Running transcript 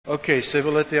Ok, se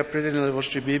volete aprire nelle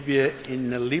vostre Bibbie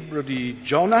nel libro di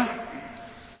Giona,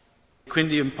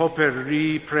 quindi un po' per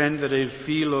riprendere il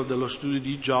filo dello studio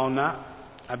di Giona,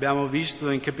 abbiamo visto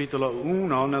in capitolo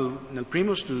 1, nel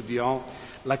primo studio,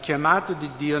 la chiamata di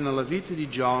Dio nella vita di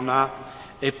Giona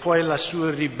e poi la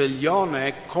sua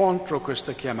ribellione contro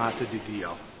questa chiamata di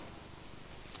Dio.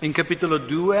 In capitolo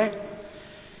 2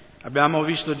 abbiamo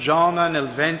visto Giona nel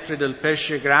ventre del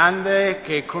pesce grande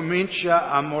che comincia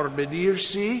a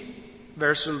ammorbidirsi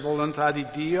verso la volontà di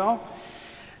Dio,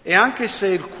 e anche se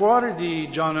il cuore di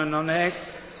Giona non è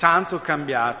tanto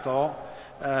cambiato,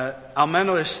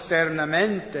 almeno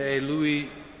esternamente lui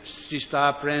si sta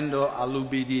aprendo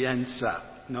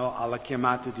all'ubbidienza, no? Alla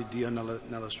chiamata di Dio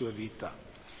nella sua vita.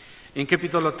 In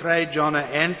capitolo 3 Giona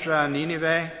entra a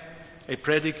Ninive e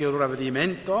predica il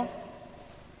ravvedimento.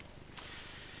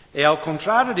 E al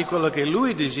contrario di quello che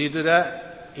lui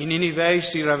desidera, i Ninivei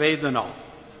si ravvedono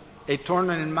e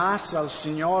tornano in massa al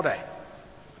Signore.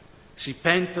 Si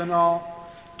pentono,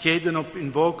 chiedono,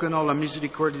 invocano la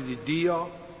misericordia di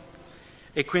Dio.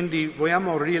 E quindi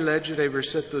vogliamo rileggere il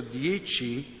versetto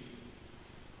 10.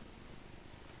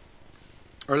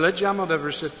 O leggiamo dal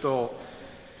versetto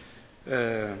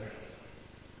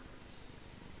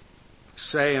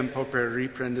 6 un po' per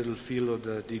riprendere il filo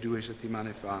di 2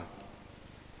 settimane fa.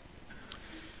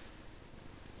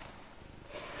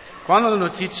 Quando la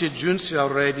notizia giunse al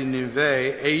re di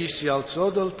Ninive, egli si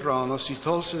alzò dal trono, si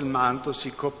tolse il manto,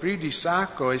 si coprì di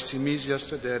sacco e si mise a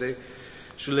sedere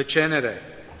sulle cenere.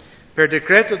 Per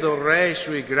decreto del re e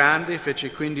sui grandi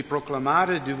fece quindi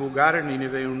proclamare e divulgare a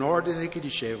Ninive un ordine che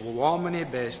diceva: uomini e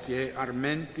bestie,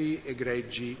 armenti e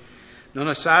greggi, non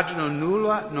assaggiano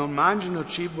nulla, non mangiano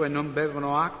cibo e non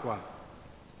bevono acqua.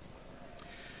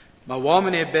 Ma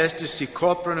uomini e bestie si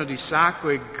coprono di sacco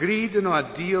e gridano a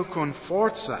Dio con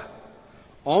forza.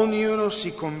 Ognuno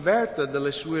si converta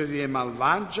dalle sue vie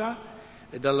malvagie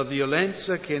e dalla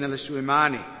violenza che è nelle sue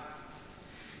mani.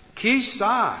 Chi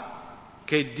sa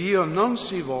che Dio non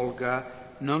si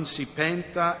volga, non si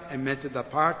penta e mette da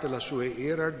parte la sua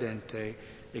ira ardente,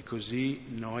 e così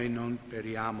noi non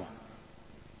periamo.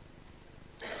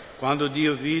 Quando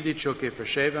Dio vide ciò che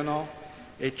facevano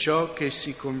e ciò che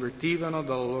si convertivano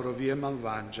dalla loro via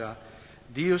malvagia,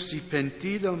 Dio si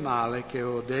pentì del male che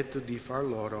ho detto di far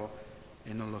loro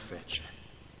e non lo fece.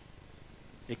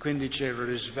 E quindi c'è il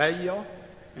risveglio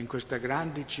in questa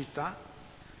grande città.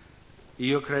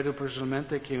 Io credo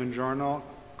personalmente che un giorno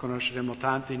conosceremo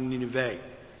tanti Ninivei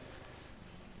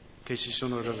che si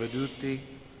sono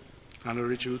ravveduti, hanno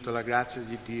ricevuto la grazia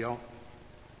di Dio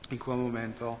in quel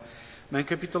momento. Ma in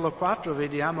capitolo 4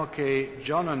 vediamo che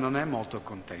Giona non è molto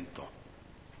contento.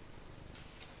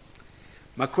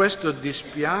 Ma questo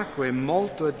dispiacque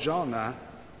molto a Giona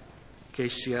che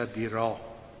si adirò.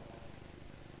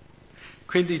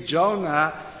 Quindi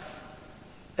Giona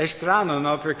è strano,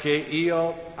 no? Perché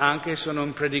io anche sono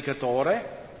un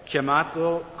predicatore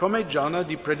chiamato come Giona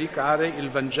di predicare il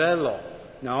Vangelo,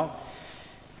 no?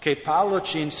 Che Paolo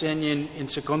ci insegna in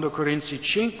 2 Corinzi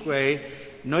 5.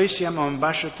 Noi siamo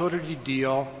ambasciatori di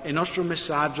Dio e il nostro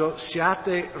messaggio: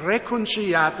 siate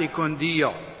riconciliati con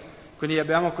Dio. Quindi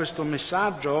abbiamo questo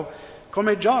messaggio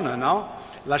come Giona, no?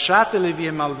 Lasciate le vie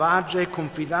malvagie,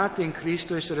 confidate in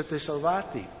Cristo e sarete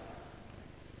salvati.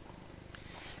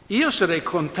 Io sarei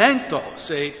contento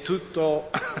se tutto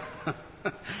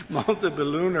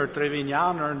Montebelluno,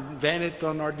 Trevignano,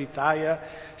 Veneto, Nord Italia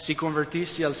si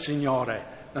convertisse al Signore.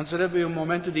 Non sarebbe un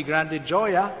momento di grande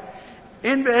gioia?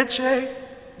 Invece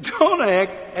Giona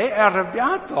è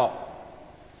arrabbiato,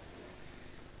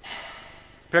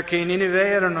 perché i Ninive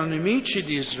erano nemici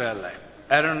di Israele,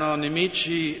 erano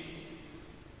nemici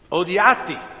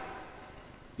odiati.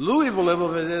 Lui voleva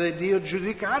vedere Dio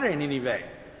giudicare i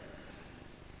Ninive.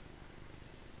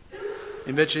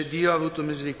 Invece Dio ha avuto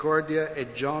misericordia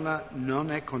e Giona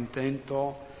non è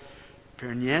contento per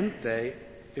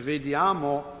niente. E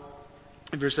vediamo,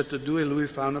 il versetto 2, lui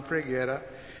fa una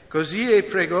preghiera. Così e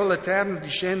pregò l'Eterno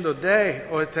dicendo: Deh,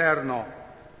 o Eterno,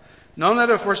 non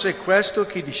era forse questo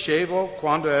che dicevo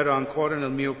quando ero ancora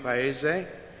nel mio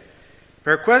paese?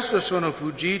 Per questo sono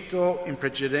fuggito in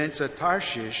precedenza a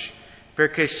Tarshish,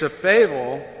 perché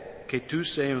sapevo che tu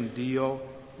sei un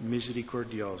Dio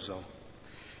misericordioso,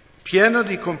 pieno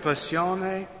di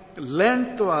compassione,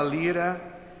 lento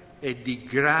all'ira e di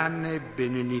grande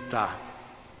benignità.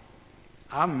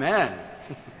 Amen.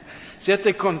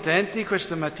 Siete contenti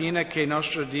questa mattina che il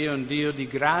nostro Dio è un Dio di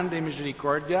grande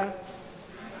misericordia?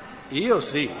 Io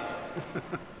sì.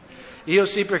 Io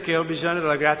sì, perché ho bisogno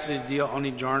della grazia di Dio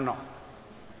ogni giorno.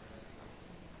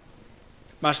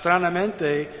 Ma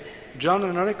stranamente Giona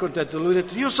non è contento. Lui ha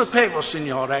detto: io sapevo,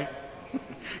 Signore,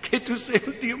 che tu sei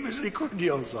un Dio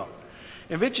misericordioso.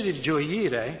 Invece di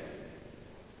gioire,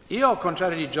 io al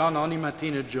contrario di Giona ogni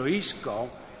mattina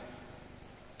gioisco,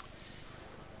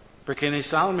 perché nei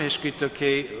Salmi è scritto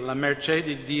che la mercé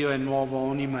di Dio è nuova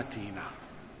ogni mattina.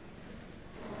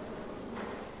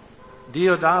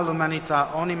 Dio dà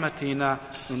all'umanità ogni mattina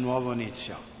un nuovo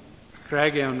inizio.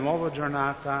 Prega una nuova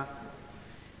giornata,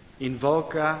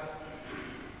 invoca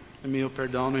il mio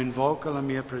perdono, invoca la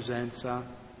mia presenza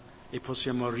e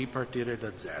possiamo ripartire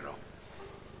da zero.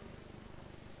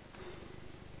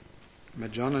 Ma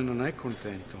Giona non è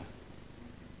contento.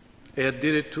 E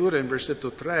addirittura in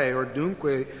versetto 3, or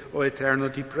dunque, o Eterno,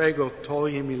 ti prego,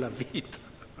 toglimi la vita,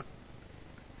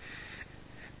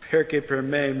 perché per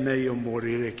me è meglio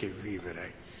morire che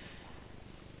vivere.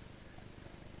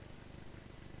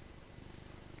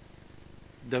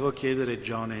 Devo chiedere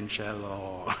Giona in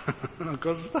cielo,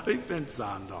 cosa stavi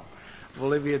pensando?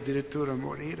 Volevi addirittura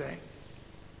morire?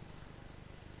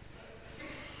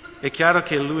 È chiaro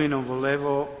che lui non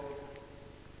voleva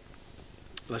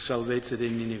la salvezza di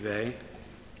Ninive,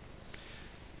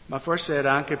 ma forse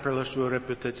era anche per la sua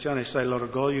reputazione. Sai,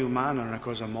 l'orgoglio umano è una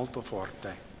cosa molto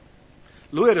forte.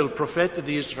 Lui era il profeta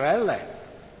di Israele,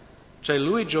 cioè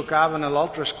lui giocava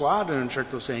nell'altra squadra in un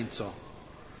certo senso.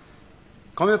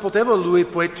 Come poteva lui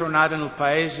poi tornare nel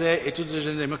paese e tutti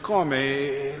dicendo, ma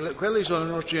come? Quelli sono i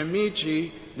nostri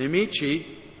amici,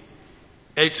 nemici,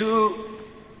 e tu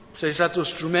sei stato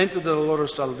strumento della loro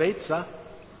salvezza?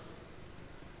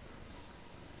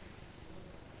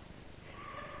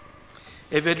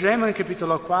 E vedremo in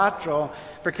capitolo 4,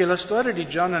 perché la storia di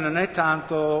Giona non è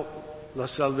tanto la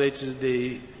salvezza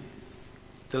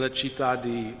della città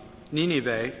di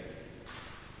Ninive,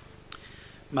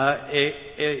 ma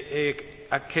è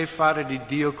a che fare di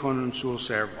Dio con un suo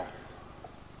servo.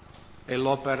 È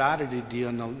l'operare di Dio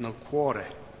nel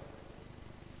cuore.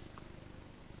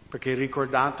 Perché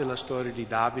ricordate la storia di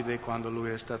Davide quando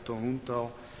lui è stato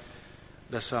unto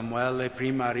da Samuele,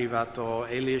 prima è arrivato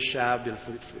Eliashab, il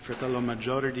fratello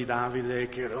maggiore di Davide,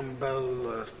 che era un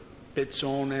bel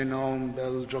pezzone, no? Un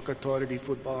bel giocatore di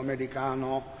football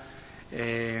americano.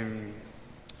 E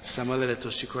Samuele ha detto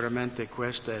sicuramente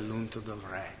questo è l'unto del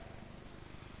re.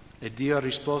 E Dio ha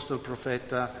risposto al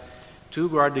profeta, tu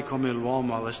guardi come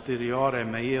l'uomo all'esteriore,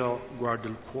 ma io guardo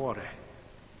il cuore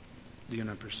di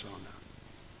una persona.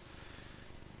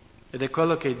 Ed è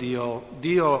quello che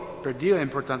per Dio è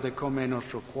importante come è il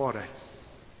nostro cuore,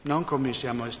 non come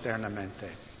siamo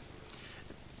esternamente.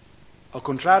 Al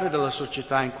contrario della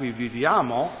società in cui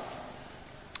viviamo,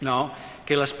 no?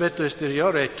 Che l'aspetto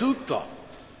esteriore è tutto.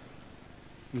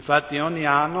 Infatti ogni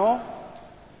anno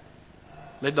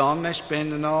le donne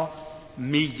spendono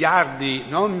miliardi,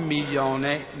 non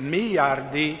milioni,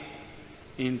 miliardi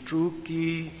in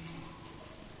trucchi,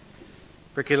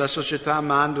 perché la società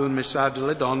manda un messaggio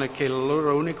alle donne che il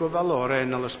loro unico valore è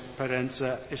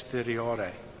nell'apparenza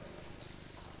esteriore.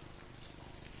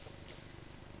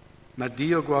 Ma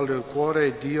Dio guarda il cuore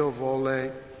e Dio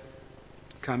vuole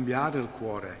cambiare il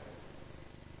cuore.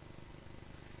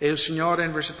 E il Signore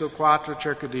in versetto 4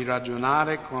 cerca di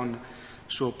ragionare con il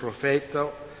suo profeta,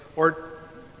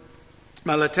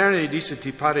 ma l'Eterno gli disse,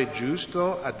 ti pare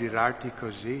giusto addirarti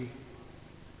così?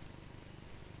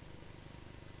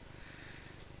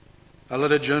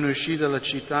 Allora Giona uscì dalla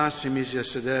città, si mise a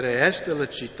sedere est della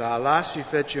città, là si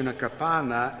fece una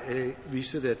capanna e vi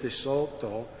sedette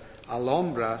sotto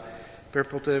all'ombra per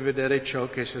poter vedere ciò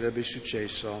che sarebbe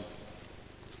successo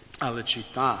alla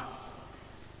città.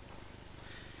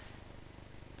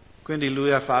 Quindi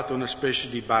lui ha fatto una specie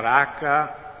di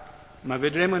baracca, ma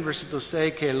vedremo in versetto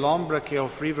 6 che l'ombra che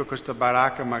offriva questa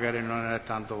baracca magari non era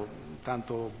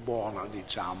tanto buona,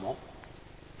 diciamo.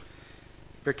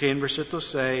 Perché in versetto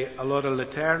 6, allora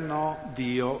l'Eterno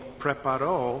Dio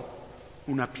preparò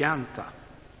una pianta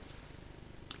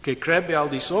che crebbe al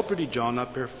di sopra di Giona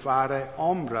per fare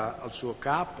ombra al suo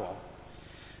capo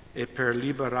e per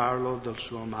liberarlo dal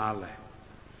suo male.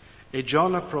 E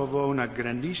Giona provò una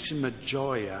grandissima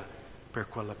gioia per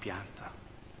quella pianta.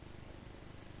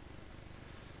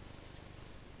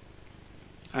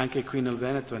 Anche qui nel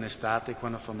Veneto in estate,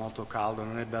 quando fa molto caldo,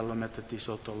 non è bello metterti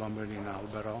sotto l'ombra di un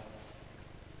albero?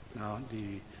 No,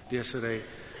 di essere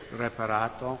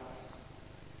reparato.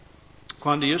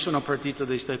 Quando io sono partito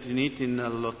dagli Stati Uniti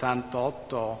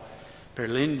nell'88 per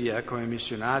l'India come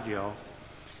missionario,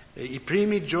 i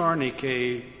primi giorni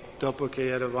dopo che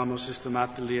eravamo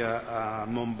sistemati lì a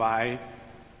Mumbai,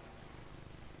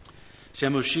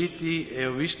 siamo usciti e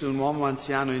ho visto un uomo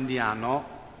anziano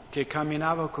indiano che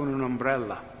camminava con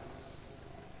un'ombrella.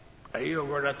 E io ho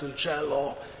guardato il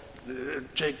cielo,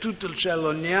 c'è tutto il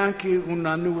cielo, neanche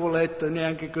una nuvoletta,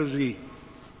 neanche così.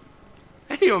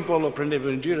 Io un po' lo prendevo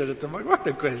in giro e ho detto, ma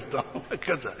guarda questo,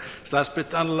 cosa? Sta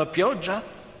aspettando la pioggia?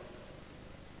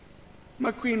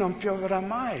 Ma qui non pioverà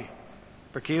mai,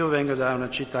 perché io vengo da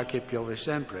una città che piove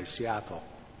sempre, Seattle.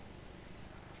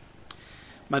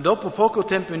 Ma dopo poco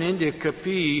tempo in India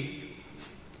capii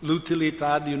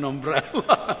l'utilità di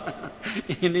un'ombrella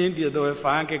in India dove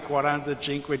fa anche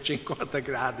 45-50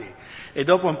 gradi e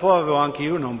dopo un po' avevo anche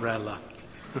io un'ombrella.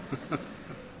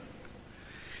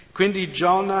 Quindi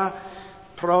Giona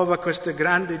prova questa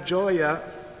grande gioia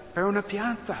per una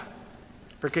pianta,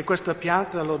 perché questa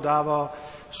pianta lo dava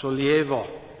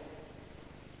sollievo.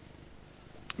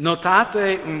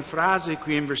 Notate una frase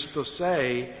qui in versetto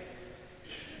 6,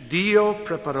 Dio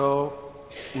preparò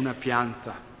una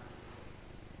pianta.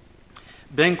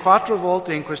 Ben 4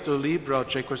 volte in questo libro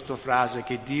c'è questa frase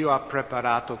che Dio ha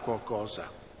preparato qualcosa.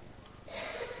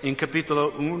 In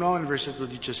capitolo 1, in versetto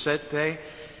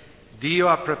 17, Dio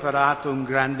ha preparato un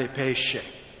grande pesce.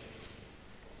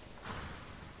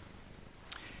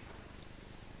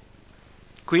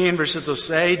 Qui in versetto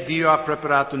 6 Dio ha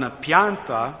preparato una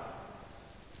pianta.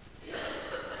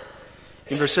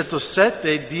 In versetto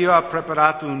 7 Dio ha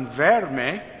preparato un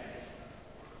verme.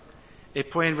 E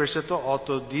poi in versetto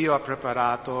 8 Dio ha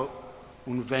preparato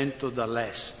un vento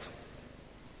dall'est.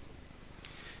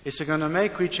 E secondo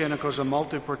me qui c'è una cosa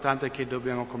molto importante che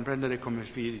dobbiamo comprendere come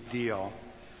figli di Dio,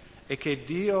 è che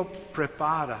Dio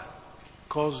prepara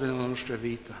cose nella nostra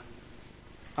vita,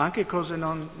 anche cose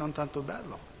non tanto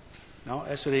belle, no?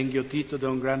 Essere inghiottito da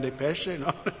un grande pesce,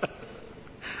 no?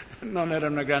 Non era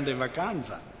una grande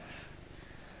vacanza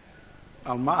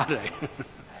al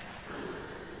mare.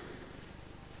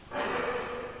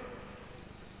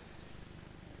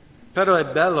 Però è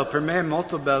bello, per me è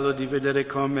molto bello di vedere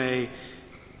come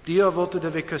Dio a volte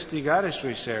deve castigare i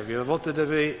suoi servi, a volte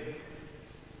deve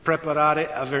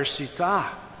preparare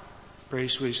avversità per i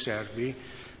suoi servi,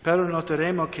 però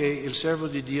noteremo che il servo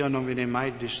di Dio non viene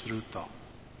mai distrutto.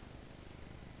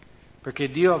 Perché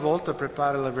Dio a volte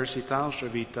prepara l'avversità nella nostra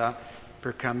vita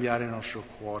per cambiare il nostro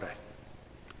cuore,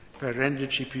 per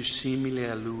renderci più simili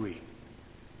a Lui.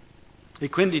 E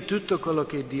quindi tutto quello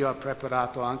che Dio ha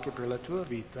preparato anche per la tua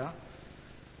vita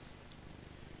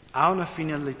ha una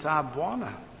finalità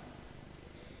buona.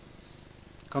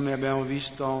 Come abbiamo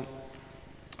visto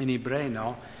in Ebrei,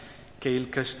 no? Che il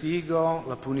castigo,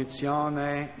 la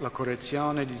punizione, la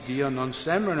correzione di Dio non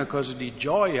sembra una cosa di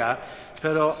gioia,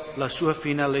 però la sua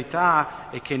finalità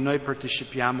è che noi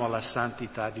partecipiamo alla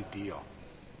santità di Dio.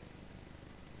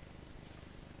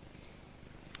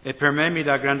 E per me mi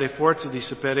dà grande forza di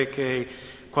sapere che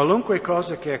qualunque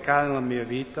cosa che accade nella mia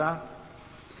vita,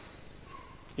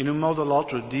 in un modo o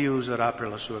l'altro Dio userà per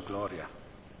la sua gloria.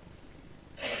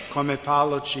 Come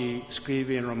Paolo ci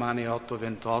scrive in Romani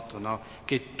 8:28, no?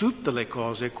 Che tutte le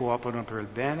cose cooperano per il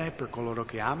bene per coloro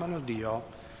che amano Dio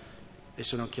e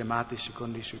sono chiamati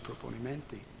secondo i suoi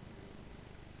proponimenti.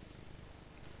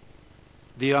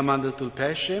 Dio ha mandato il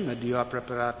pesce, ma Dio ha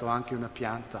preparato anche una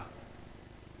pianta.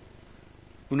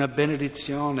 Una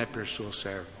benedizione per il suo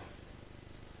servo.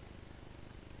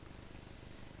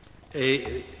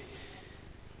 E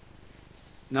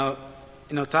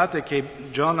notate che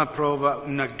Giona prova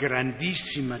una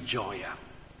grandissima gioia.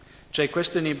 Cioè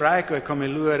questo in ebraico è come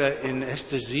lui era in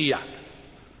estesia,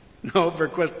 no? Per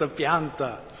questa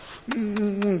pianta.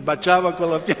 Baciava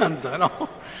quella pianta, no?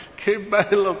 Che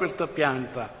bello questa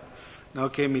pianta, no?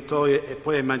 Che mi toglie e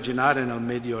puoi immaginare nel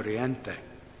Medio Oriente.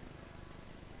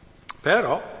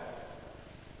 Però,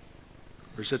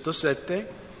 versetto 7,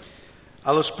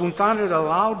 allo spuntare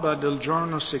dall'alba del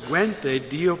giorno seguente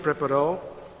Dio preparò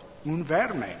un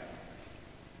verme.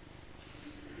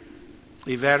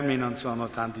 I vermi non sono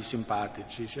tanti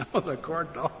simpatici, siamo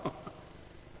d'accordo?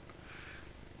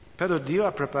 Però Dio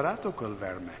ha preparato quel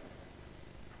verme.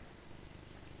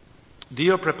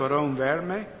 Dio preparò un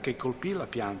verme che colpì la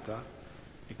pianta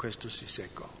e questo si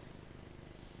seccò.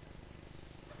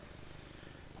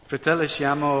 Fratelli,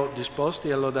 siamo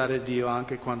disposti a lodare Dio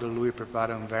anche quando Lui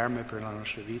prepara un verme per la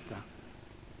nostra vita?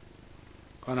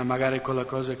 Quando magari quella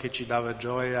cosa che ci dava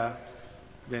gioia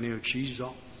viene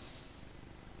ucciso?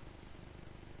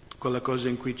 Quella cosa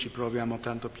in cui ci proviamo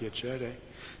tanto piacere?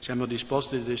 Siamo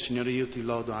disposti a dire, Signore, io ti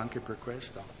lodo anche per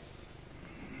questo.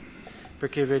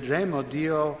 Perché vedremo,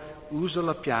 Dio usa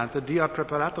la pianta, Dio ha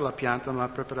preparato la pianta, ma ha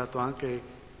preparato anche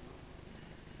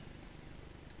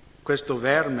questo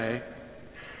verme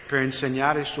per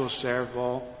insegnare il suo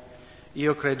servo,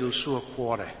 io credo, il suo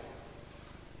cuore.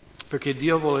 Perché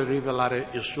Dio vuole rivelare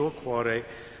il suo cuore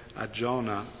a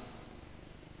Giona.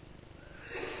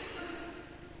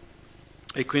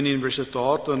 E quindi in versetto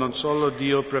 8 non solo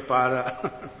Dio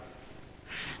prepara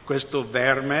questo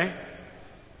verme,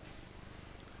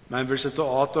 Ma in versetto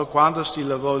 8, quando si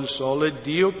levò il sole,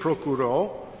 Dio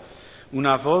procurò un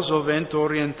avoso vento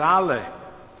orientale.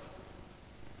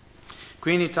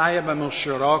 Qui in Italia abbiamo il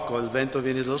scirocco, il vento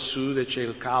viene dal sud e c'è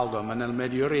il caldo, ma nel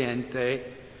Medio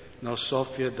Oriente non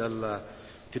soffia del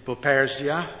tipo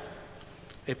Persia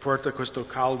e porta questo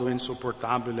caldo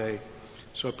insopportabile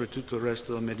sopra tutto il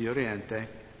resto del Medio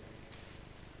Oriente.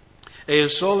 E il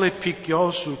sole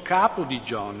picchiò sul capo di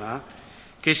Giona,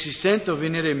 che si sentì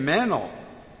venire meno,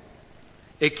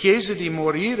 e chiese di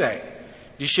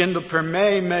morire, dicendo: per me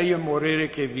è meglio morire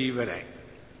che vivere.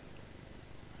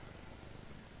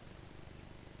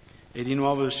 E di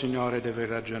nuovo il Signore deve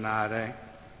ragionare.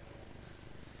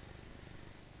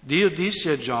 Dio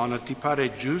disse a Giona: ti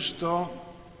pare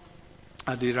giusto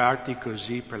adirarti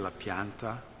così per la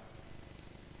pianta?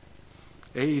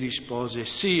 Egli rispose: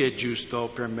 sì, è giusto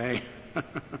per me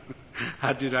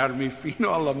adirarmi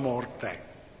fino alla morte.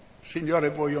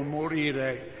 Signore, voglio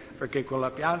morire perché quella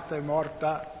pianta è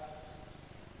morta.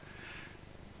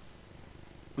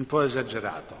 Un po'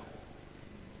 esagerato.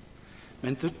 Ma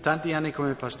in tanti anni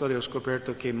come pastore ho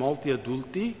scoperto che molti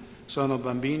adulti sono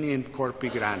bambini in corpi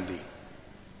grandi,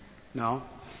 no?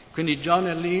 Quindi John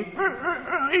è lì,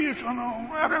 io sono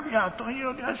arrabbiato, io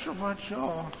adesso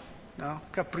faccio, no?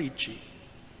 Capricci.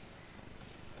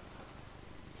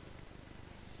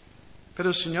 Però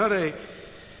il Signore,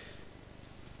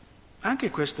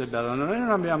 anche questo è bello, noi non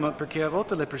abbiamo, perché a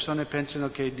volte le persone pensano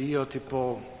che Dio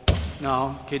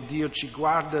no, che Dio ci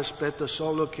guarda, aspetta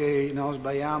solo che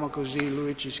sbagliamo così,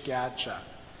 Lui ci schiaccia.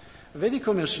 Vedi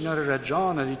come il Signore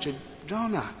ragiona, dice: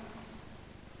 Giona,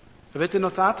 avete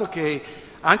notato che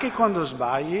anche quando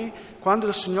sbagli, quando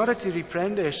il Signore ti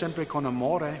riprende è sempre con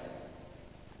amore,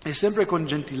 è sempre con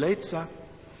gentilezza.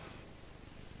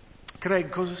 Craig,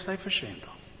 cosa stai facendo?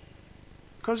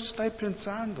 Cosa stai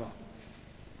pensando?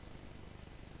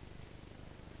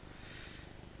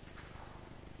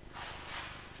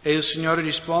 E il Signore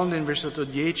risponde in versetto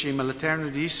 10, ma l'Eterno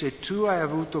disse: tu hai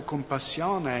avuto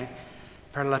compassione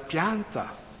per la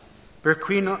pianta, per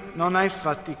cui non hai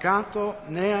faticato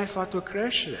né hai fatto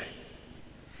crescere,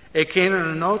 e che in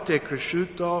una notte è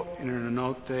cresciuto, in una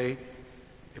notte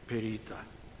è perita.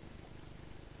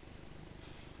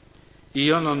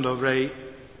 Non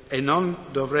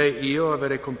dovrei io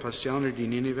avere compassione di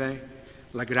Ninive,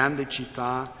 la grande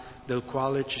città del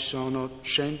quale ci sono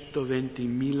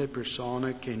 120.000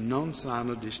 persone che non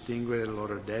sanno distinguere la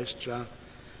loro destra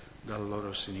dalla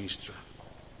loro sinistra,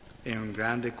 e una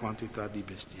grande quantità di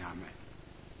bestiame.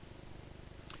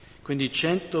 Quindi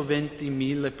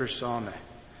 120.000 persone.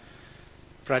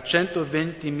 Fra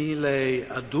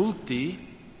 120.000 adulti,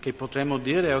 che potremmo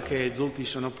dire, ok, adulti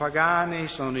sono pagani,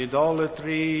 sono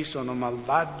idolatri, sono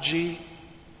malvagi,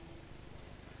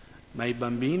 ma i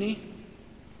bambini,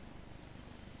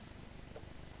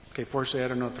 che forse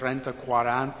erano 30,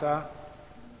 40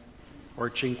 o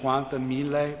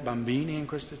 50.000 bambini in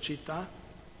questa città,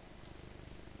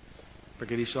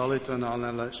 perché di solito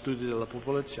nello studio della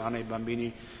popolazione i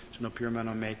bambini sono più o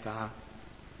meno metà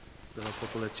della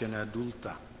popolazione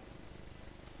adulta.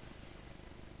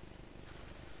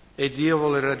 E Dio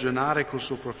vuole ragionare col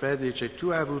suo profeta, dice: tu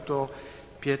hai avuto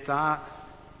pietà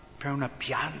per una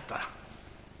pianta,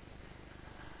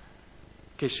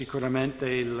 che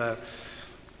sicuramente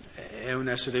è un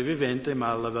essere vivente,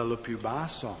 ma a livello più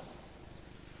basso.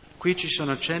 Qui ci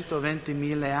sono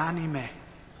 120.000 anime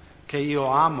che io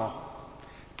amo,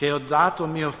 che ho dato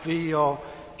mio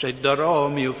figlio, cioè darò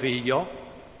mio figlio,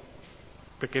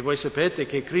 perché voi sapete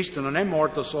che Cristo non è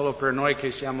morto solo per noi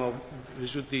che siamo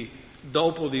vissuti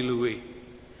dopo di Lui.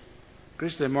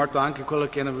 Cristo è morto anche quello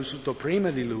che hanno vissuto prima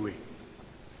di Lui,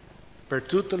 per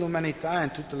tutta l'umanità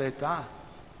in tutte le età.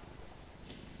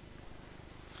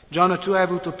 Giona, tu hai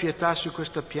avuto pietà su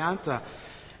questa pianta,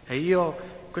 e io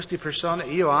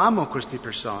amo queste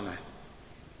persone.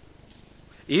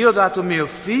 Io ho dato mio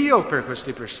figlio per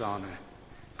queste persone,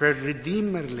 per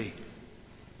redimerli.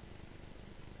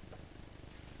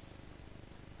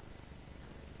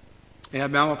 E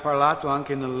abbiamo parlato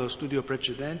anche nello studio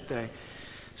precedente,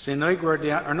 se noi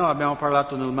guardiamo, abbiamo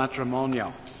parlato nel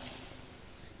matrimonio,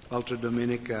 l'altra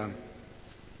domenica,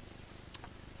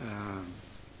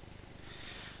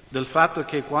 del fatto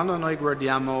che quando noi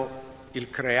guardiamo il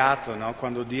creato,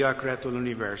 quando Dio ha creato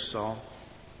l'universo,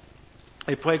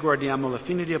 e poi guardiamo la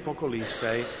fine di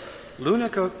Apocalisse,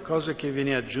 l'unica cosa che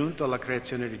viene aggiunta alla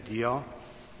creazione di Dio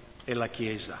è la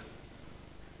Chiesa,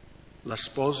 la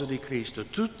sposa di Cristo,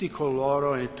 tutti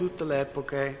coloro in tutte le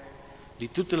epoche,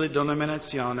 di tutte le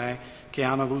denominazioni, che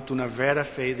hanno avuto una vera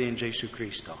fede in Gesù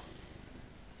Cristo.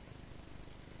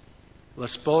 La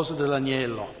sposa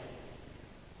dell'agnello.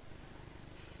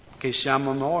 che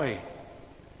siamo noi.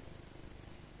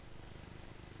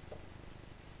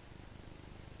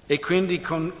 E quindi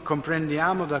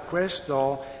comprendiamo da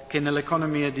questo che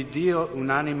nell'economia di Dio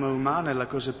un'anima umana è la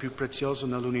cosa più preziosa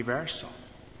nell'universo.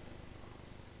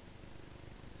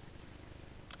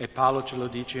 E Paolo ce lo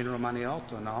dice in Romani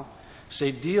 8, no?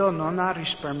 Se Dio non ha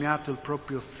risparmiato il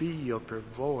proprio figlio per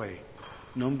voi,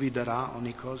 non vi darà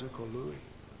ogni cosa con lui.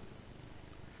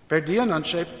 Per Dio non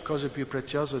c'è cosa più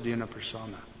preziosa di una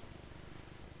persona.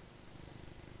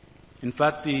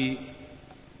 Infatti,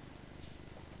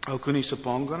 alcuni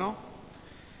suppongono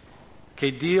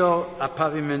che Dio ha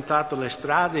pavimentato le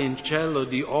strade in cielo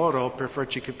di oro per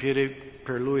farci capire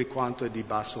per Lui quanto è di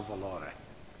basso valore.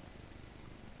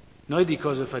 Noi di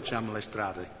cosa facciamo le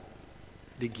strade?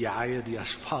 Di ghiaia, di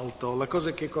asfalto, la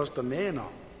cosa che costa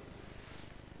meno.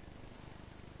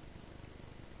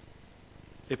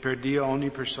 E per Dio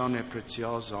ogni persona è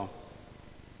prezioso.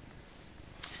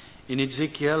 In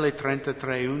Ezechiele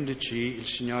 33:11 il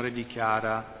Signore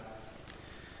dichiara: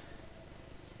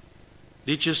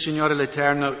 dice il Signore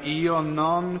l'Eterno, io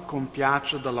non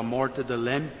compiaccio della morte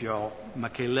dell'empio, ma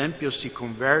che l'empio si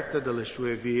converta dalle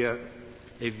sue vie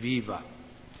e viva.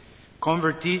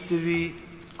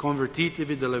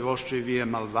 Convertitevi dalle vostre vie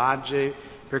malvagie,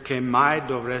 perché mai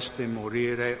dovreste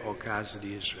morire, o casa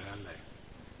di Israele.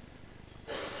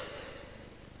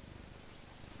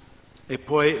 E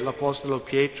poi l'Apostolo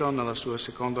Pietro, nella sua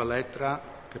seconda lettera,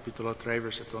 capitolo 3,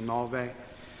 versetto 9,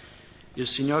 il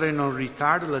Signore non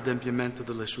ritarda l'adempimento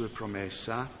delle sue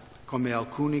promesse, come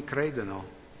alcuni credono,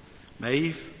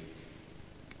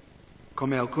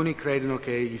 come alcuni credono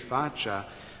che Egli faccia,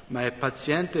 ma è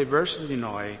paziente verso di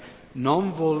noi,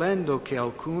 non volendo che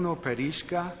alcuno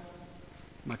perisca,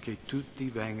 ma che tutti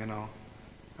vengano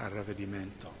al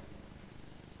ravvedimento.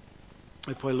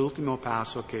 E poi l'ultimo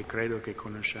passo che credo che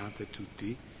conosciate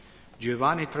tutti,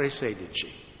 Giovanni 3,16.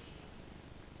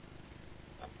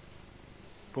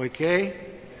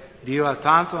 Poiché Dio ha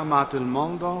tanto amato il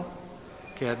mondo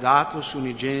che ha dato il suo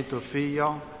unigenito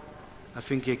Figlio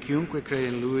affinché chiunque crede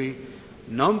in Lui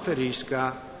non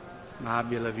perisca ma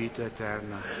abbia la vita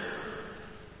eterna.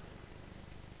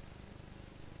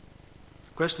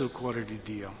 Questo è il cuore di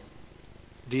Dio.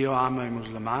 Dio ama i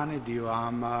musulmani, Dio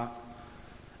ama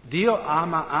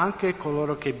anche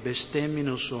coloro che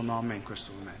bestemmino il suo nome in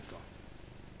questo momento.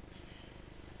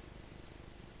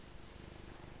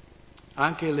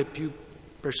 Anche le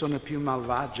persone più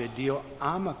malvagie, Dio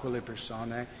ama quelle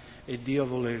persone e Dio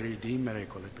vuole redimere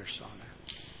quelle persone.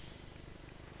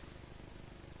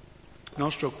 Il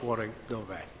nostro cuore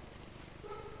dov'è?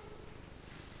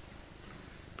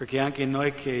 Perché anche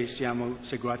noi che siamo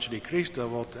seguaci di Cristo a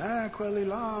volte, quelli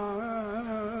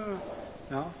là,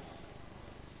 no?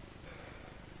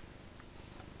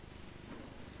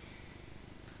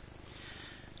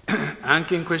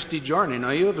 Anche in questi giorni, no?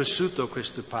 Io ho vissuto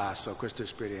questo passo, questa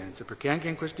esperienza, perché anche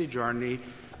in questi giorni,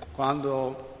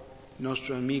 quando il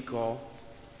nostro amico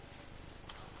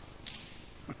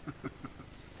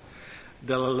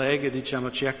della Lega, diciamo,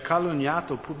 ci ha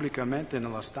calunniato pubblicamente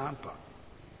nella stampa,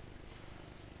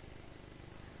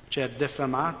 ci ha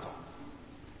diffamato,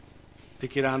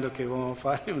 dichiarando che volevano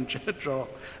fare un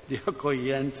centro di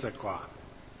accoglienza qua.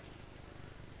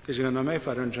 Che secondo me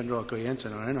fare un centro di accoglienza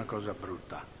non è una cosa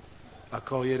brutta.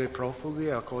 Accogliere profughi,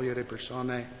 accogliere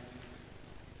persone,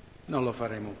 non lo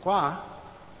faremo qua.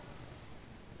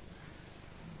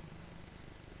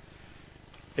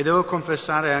 E devo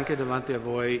confessare anche davanti a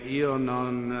voi, io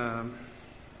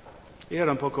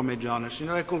ero un po' come Giona,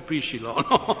 Signore colpiscilo,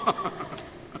 no?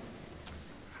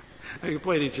 E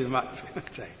poi dice, ma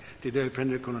ti devi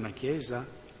prendere con una chiesa,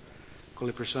 con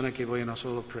le persone che vogliono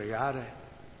solo pregare,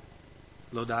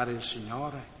 lodare il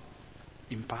Signore,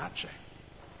 in pace.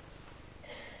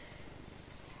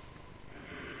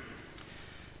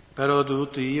 Però ho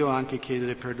dovuto io anche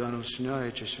chiedere perdono al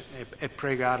Signore e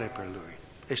pregare per Lui.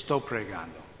 E sto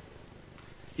pregando.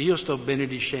 Io sto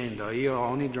benedicendo, io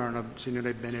ogni giorno il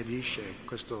Signore benedice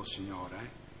questo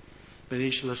Signore.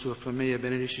 Benedice la sua famiglia,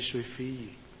 benedice i suoi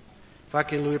figli. Fa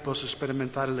che Lui possa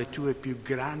sperimentare le tue più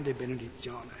grandi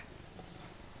benedizioni.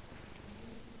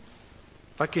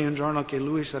 Fa che un giorno che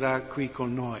Lui sarà qui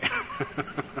con noi.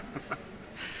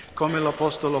 Come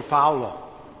l'Apostolo Paolo,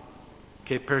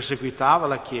 che perseguitava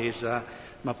la Chiesa,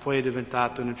 ma poi è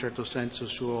diventato in un certo senso il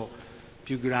suo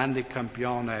più grande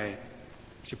campione,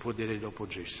 si può dire dopo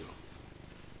Gesù.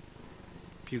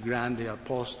 Più grande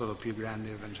apostolo, più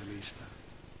grande evangelista.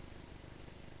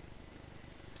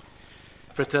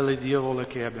 Fratelli, Dio vuole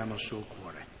che abbiamo il suo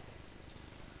cuore,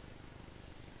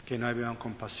 che noi abbiamo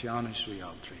compassione sugli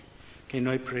altri, che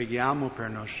noi preghiamo per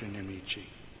i nostri nemici.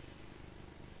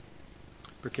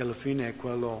 perché alla fine è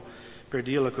quello, per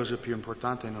Dio la cosa più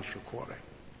importante è il nostro cuore.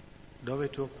 Dove è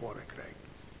il tuo cuore, Craig?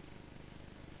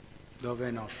 Dove è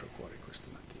il nostro cuore questa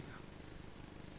mattina?